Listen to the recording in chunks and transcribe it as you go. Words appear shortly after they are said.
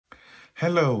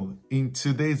Hello, in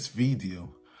today's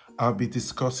video, I'll be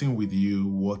discussing with you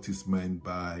what is meant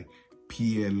by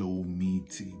PLO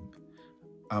meeting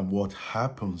and what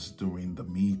happens during the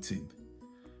meeting.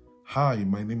 Hi,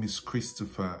 my name is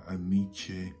Christopher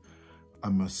Aniche.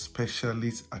 I'm a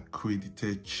specialist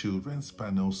accredited children's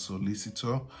panel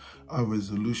solicitor, a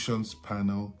resolutions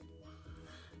panel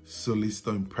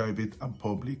solicitor in private and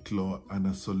public law, and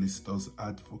a solicitor's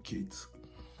advocate.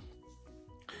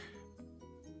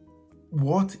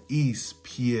 What is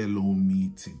PLO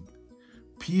meeting?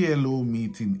 PLO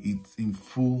meeting is in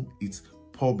full, it's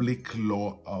public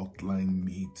law outline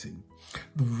meeting.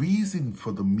 The reason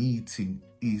for the meeting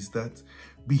is that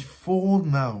before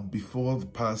the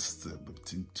past,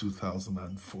 in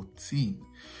 2014,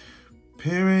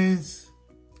 parents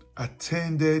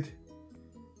attended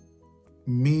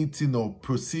meeting or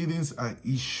proceedings are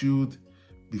issued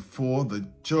before the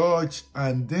judge,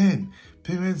 and then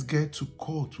parents get to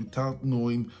court without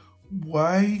knowing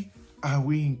why are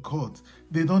we in court.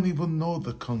 They don't even know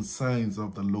the concerns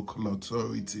of the local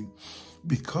authority.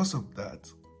 Because of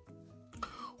that,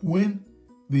 when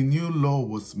the new law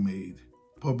was made,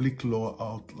 public law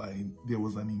outline, there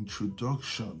was an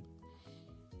introduction,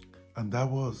 and that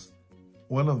was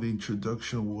one of the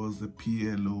introduction was the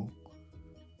PLO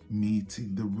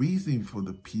meeting. The reason for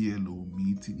the PLO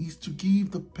meeting is to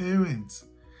give the parents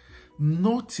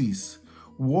notice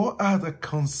what are the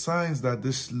concerns that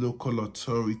this local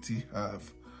authority have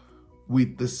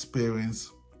with this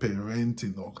parents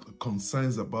parenting, or the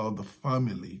concerns about the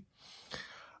family.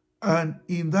 And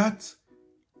in that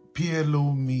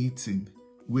PLO meeting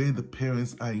where the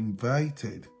parents are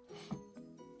invited,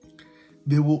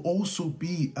 there will also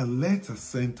be a letter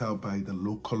sent out by the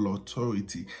local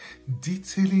authority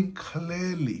detailing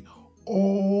clearly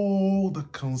all the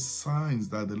concerns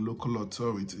that the local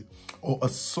authority, or a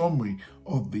summary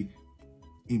of the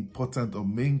important or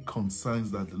main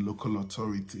concerns that the local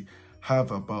authority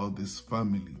have about this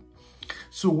family.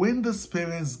 So when these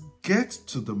parents get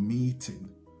to the meeting,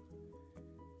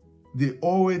 they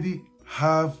already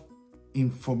have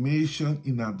information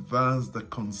in advance, the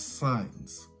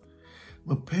concerns.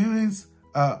 The parents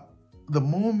are, the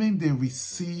moment they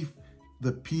receive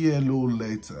the PLO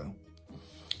letter,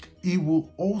 it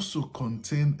will also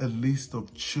contain a list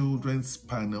of children's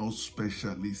panel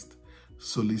specialist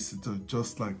solicitors,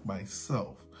 just like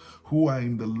myself, who are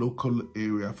in the local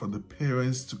area for the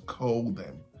parents to call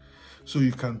them. So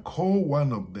you can call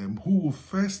one of them who will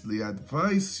firstly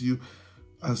advise you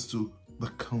as to the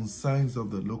concerns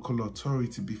of the local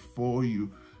authority before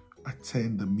you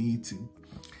attend the meeting.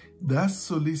 That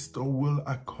solicitor will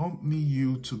accompany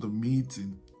you to the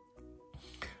meeting.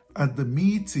 At the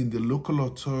meeting, the local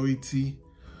authority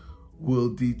will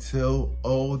detail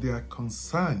all their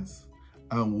concerns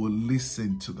and will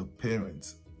listen to the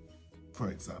parents. For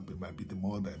example, it might be the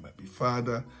mother, it might be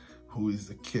father, who is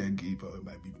the caregiver, it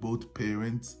might be both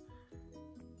parents,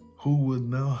 who will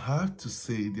now have to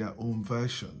say their own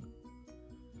version.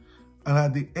 And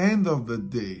at the end of the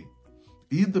day,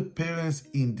 if the parents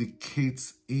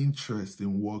indicates interest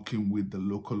in working with the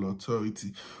local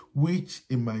authority, which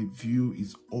in my view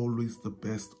is always the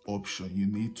best option, you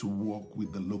need to work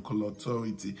with the local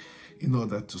authority in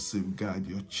order to safeguard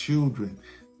your children,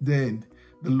 then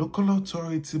the local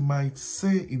authority might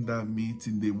say in that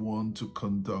meeting they want to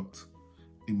conduct,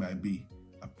 it might be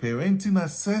a parenting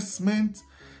assessment,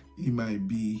 it might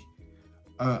be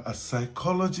a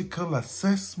psychological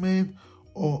assessment,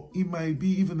 or it might be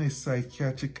even a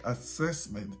psychiatric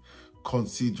assessment,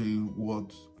 considering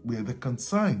what were the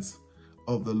concerns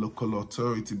of the local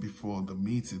authority before the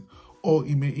meeting. Or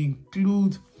it may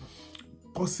include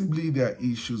possibly their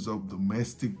issues of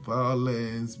domestic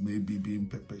violence, maybe being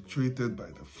perpetrated by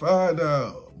the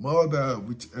father or mother,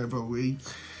 whichever way.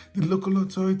 The local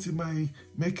authority might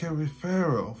make a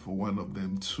referral for one of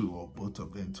them to, or both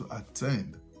of them to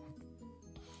attend.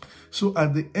 So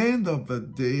at the end of the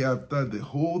day, after the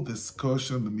whole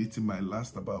discussion, the meeting might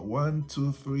last about 1,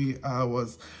 2, 3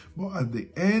 hours. But at the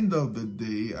end of the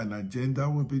day, an agenda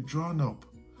will be drawn up.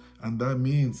 And that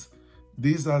means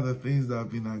these are the things that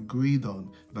have been agreed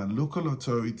on. The local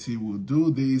authority will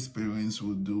do this, parents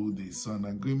will do this. So an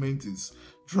agreement is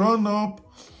drawn up.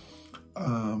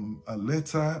 A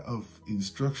letter of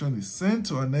instruction is sent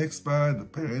to an expert, the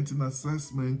parenting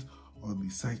assessment or the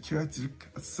psychiatric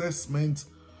assessment.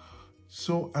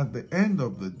 So at the end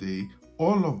of the day,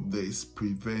 all of this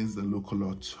prevents the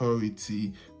local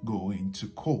authority going to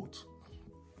court.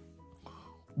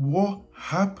 What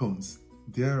happens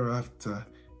thereafter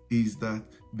is that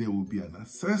there will be an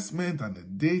assessment and a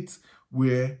date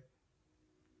where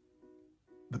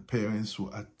the parents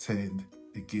will attend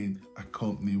again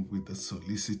accompanied with the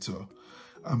solicitor.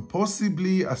 And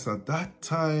possibly, as at that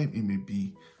time, it may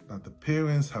be that the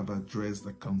parents have addressed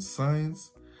the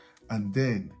concerns, and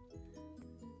then,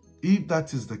 if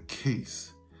that is the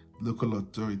case, local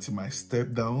authority might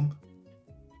step down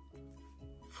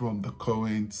from the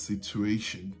current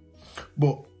situation.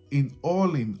 But in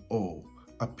all,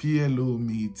 a PLO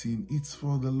meeting, it's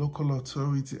for the local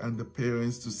authority and the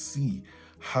parents to see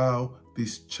how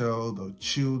this child or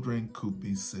children could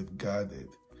be safeguarded,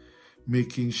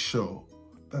 making sure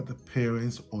that the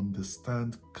parents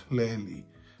understand clearly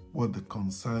what the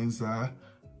concerns are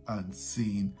and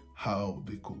seeing how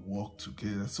they could work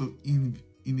together. So in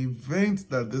event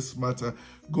that this matter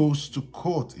goes to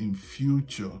court in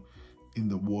future, in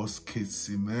the worst case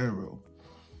scenario,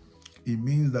 it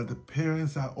means that the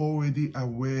parents are already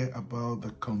aware about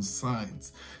the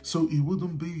concerns. So it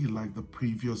wouldn't be like the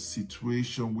previous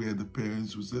situation where the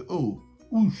parents would say, oh,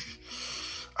 whoosh,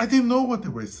 I didn't know what they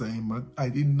were saying, man. I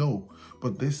didn't know.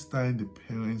 But this time the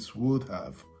parents would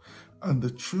have. And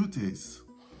the truth is,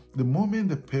 the moment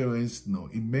the parents know,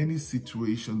 in many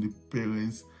situations, the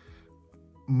parents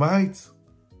might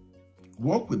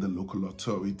work with the local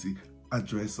authority,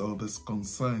 address all these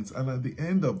concerns, and at the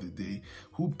end of the day,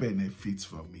 who benefits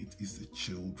from it is the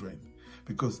children.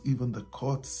 Because even the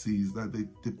court sees that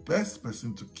the best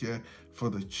person to care for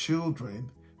the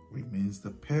children remains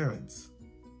the parents.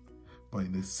 But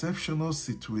in exceptional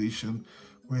situation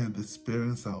where the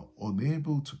parents are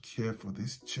unable to care for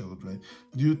these children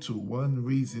due to one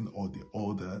reason or the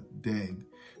other, then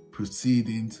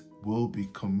proceedings will be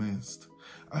commenced.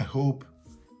 I hope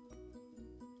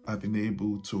I've been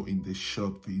able to, in this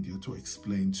short video, to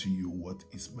explain to you what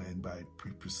is meant by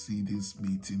pre-proceedings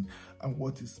meeting and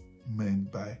what is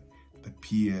meant by the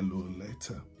PLO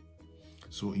letter.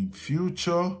 So in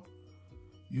future,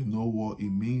 you know what it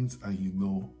means and you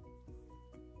know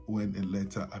when a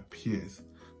letter appears.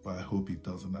 But I hope it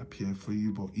doesn't appear for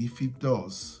you. But if it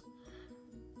does,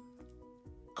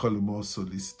 Collymore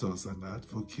Solicitors and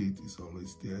Advocate is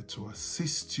always there to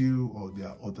assist you, or there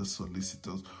are other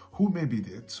solicitors who may be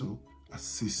there to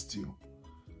assist you.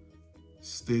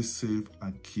 Stay safe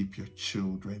and keep your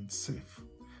children safe.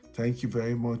 Thank you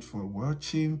very much for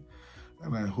watching,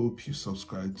 and I hope you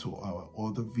subscribe to our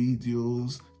other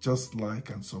videos. Just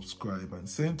like and subscribe and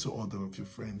send to other of your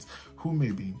friends who may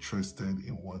be interested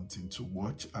in wanting to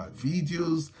watch our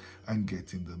videos and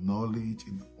getting the knowledge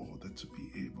in order to be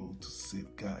able to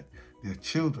safeguard their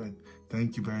children.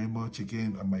 Thank you very much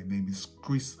again, and my name is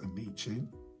Chris Aniche,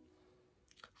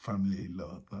 Family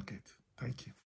Law Nugget. Thank you.